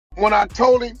When I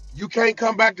told him, you can't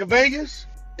come back to Vegas,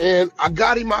 and I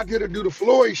got him out there to do the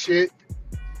Floyd shit,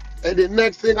 and the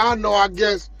next thing I know, I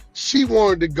guess she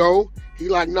wanted to go. He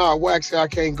like, nah, Wack said I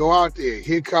can't go out there.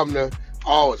 Here come the,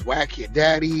 oh, it's Wack your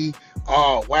daddy.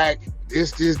 Oh, Wack,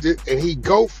 this. And he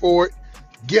go for it,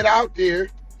 get out there.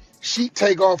 She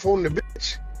take off on the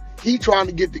bitch. He trying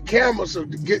to get the camera so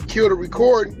to kill the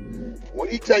recording. When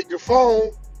he take the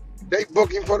phone, they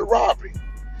book him for the robbery.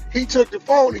 He took the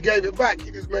phone and gave it back.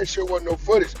 He just made sure there wasn't no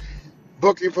footage.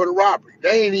 Booked him for the robbery.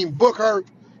 They ain't even book her.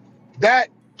 That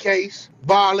case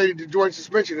violated the joint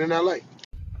suspension in LA.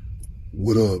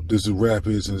 What up? This is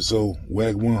Rapids, and so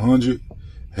Wack 100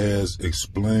 has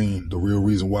explained the real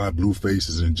reason why Blueface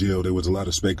is in jail. There was a lot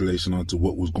of speculation onto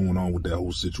what was going on with that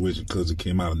whole situation because it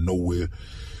came out of nowhere.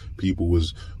 People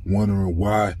was wondering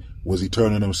why was he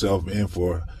turning himself in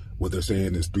for what they're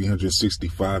saying is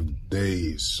 365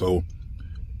 days. So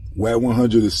Wack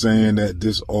 100 is saying that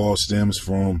this all stems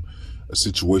from a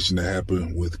situation that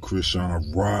happened with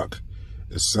Chrisean Rock.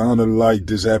 It sounded like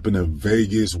this happened in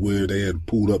Vegas, where they had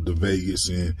pulled up to Vegas,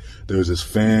 and there was this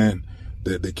fan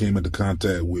that they came into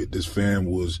contact with. This fan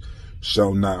was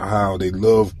shouting out how they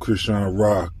love Chrisean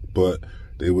Rock, but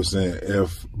they were saying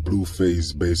F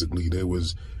Blueface, basically. They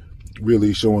was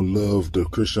really showing love to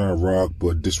Chrisean Rock,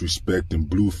 but disrespecting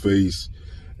Blueface.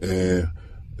 And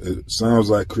it sounds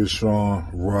like Chrisean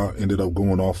Rock ended up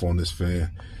going off on this fan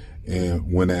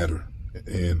and went at her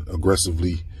and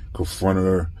aggressively confronted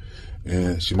her.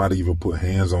 And she might have even put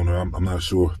hands on her. I'm not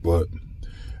sure, but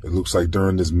it looks like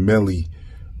during this melee,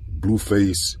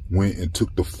 Blueface went and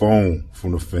took the phone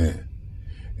from the fan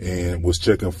and was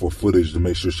checking for footage to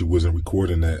make sure she wasn't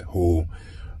recording that whole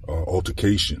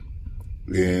altercation.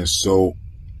 And so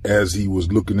as he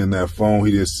was looking in that phone,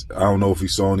 I don't know if he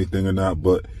saw anything or not,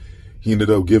 but he ended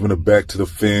up giving it back to the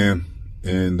fan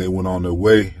and they went on their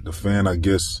way. The fan, I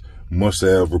guess, must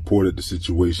have reported the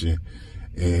situation,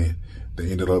 and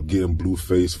they ended up getting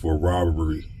Blueface for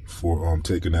robbery for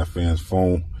taking that fan's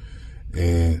phone.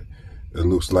 And it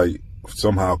looks like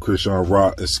somehow Chrisean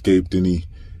Rock escaped any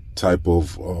type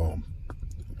of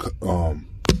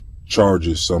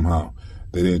charges somehow.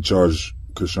 They didn't charge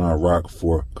Chrisean Rock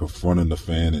for confronting the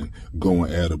fan and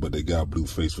going at her, but they got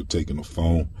Blueface for taking the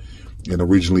phone. And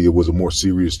originally it was a more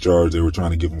serious charge. They were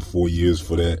trying to give him 4 years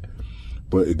for that,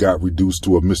 but it got reduced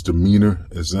to a misdemeanor,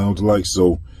 it sounds like.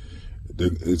 So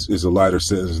it's a lighter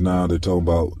sentence now. They're talking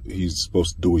about he's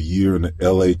supposed to do a year in the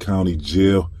LA County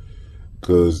jail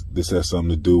because this has something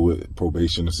to do with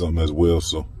probation or something as well.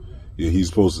 So yeah, he's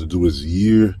supposed to do his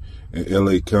year in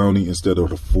LA County instead of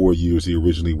the 4 years he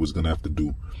originally was going to have to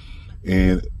do.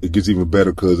 And it gets even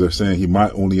better because they're saying he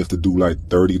might only have to do like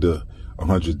 30 to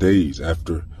 100 days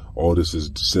after all this is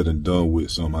said and done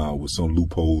with, somehow with some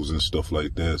loopholes and stuff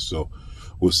like that. So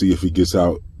we'll see if he gets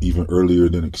out even earlier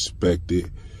than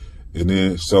expected. And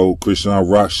then, so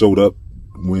Chrisean Rock showed up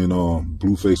when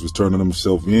Blueface was turning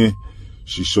himself in.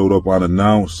 She showed up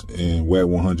unannounced, and Wack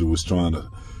 100 was trying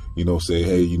to, say,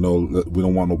 hey, we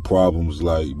don't want no problems.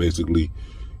 Like, basically,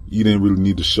 you didn't really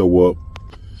need to show up.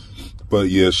 But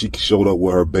yeah, she showed up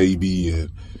with her baby,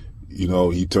 and,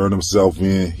 he turned himself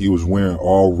in. He was wearing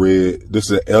all red. This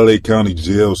is a LA County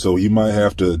jail, so he might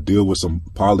have to deal with some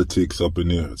politics up in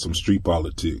there, some street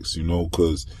politics,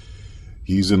 because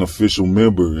he's an official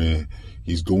member and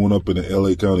he's going up in the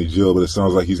LA County jail, but it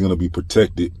sounds like he's going to be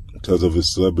protected because of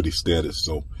his celebrity status.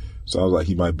 So sounds like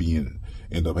he might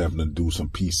end up having to do some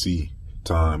PC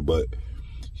time, but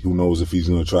who knows if he's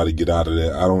going to try to get out of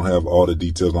that. I don't have all the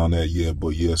details on that yet,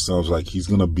 but yeah, it sounds like he's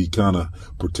going to be kind of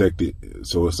protected.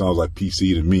 So it sounds like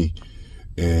PC to me.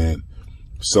 And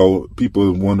so people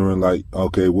are wondering, like,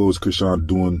 okay, what was Chrisean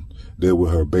doing there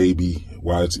with her baby?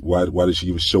 Why did she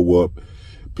even show up?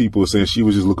 People are saying she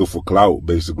was just looking for clout,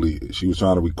 basically. She was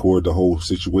trying to record the whole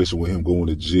situation with him going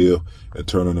to jail and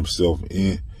turning himself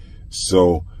in.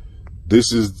 So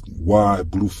this is why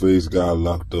Blueface got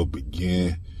locked up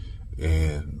again.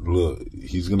 And look,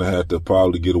 he's going to have to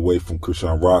probably get away from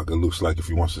Chrisean Rock, it looks like, if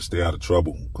he wants to stay out of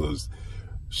trouble, because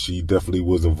she definitely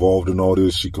was involved in all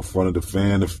this. She confronted the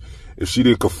fan. If she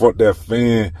didn't confront that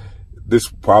fan,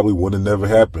 this probably would have never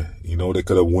happened. They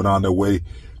could have went on their way,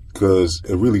 because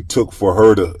it really took for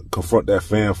her to confront that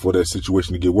fan for that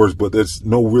situation to get worse. But there's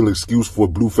no real excuse for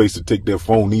Blueface to take their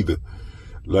phone either.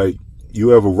 Like, you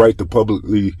have a right to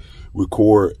publicly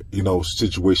record,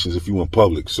 situations if you in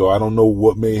public. So I don't know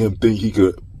what made him think he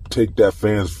could take that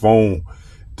fan's phone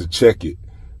to check it.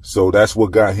 So that's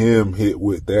what got him hit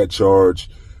with that charge.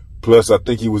 Plus, I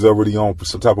think he was already on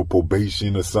some type of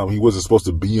probation or something. He wasn't supposed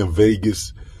to be in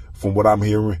Vegas, from what I'm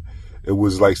hearing. It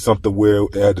was like something where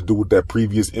it had to do with that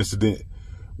previous incident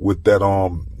with that,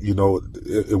 you know,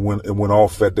 it went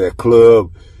off at that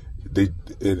club.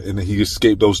 And he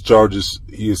escaped those charges.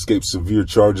 He escaped severe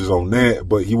charges on that,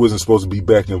 but he wasn't supposed to be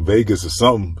back in Vegas or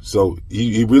something. So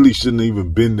he really shouldn't have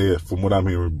even been there from what I'm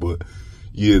hearing. But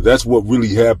yeah, that's what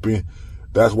really happened.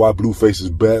 That's why Blueface is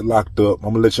bad locked up.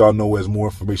 I'm gonna let y'all know as more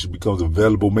information becomes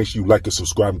available. Make sure you like and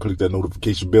subscribe and click that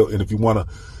notification bell. And if you want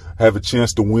to have a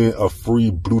chance to win a free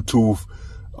Bluetooth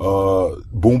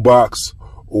boombox,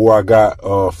 or I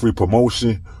got free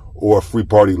promotion or free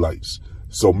party lights.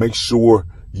 So make sure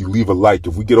you leave a like.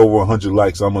 If we get over 100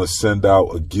 likes, I'm going to send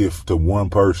out a gift to one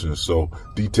person. So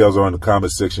details are in the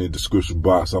comment section and description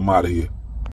box. I'm out of here.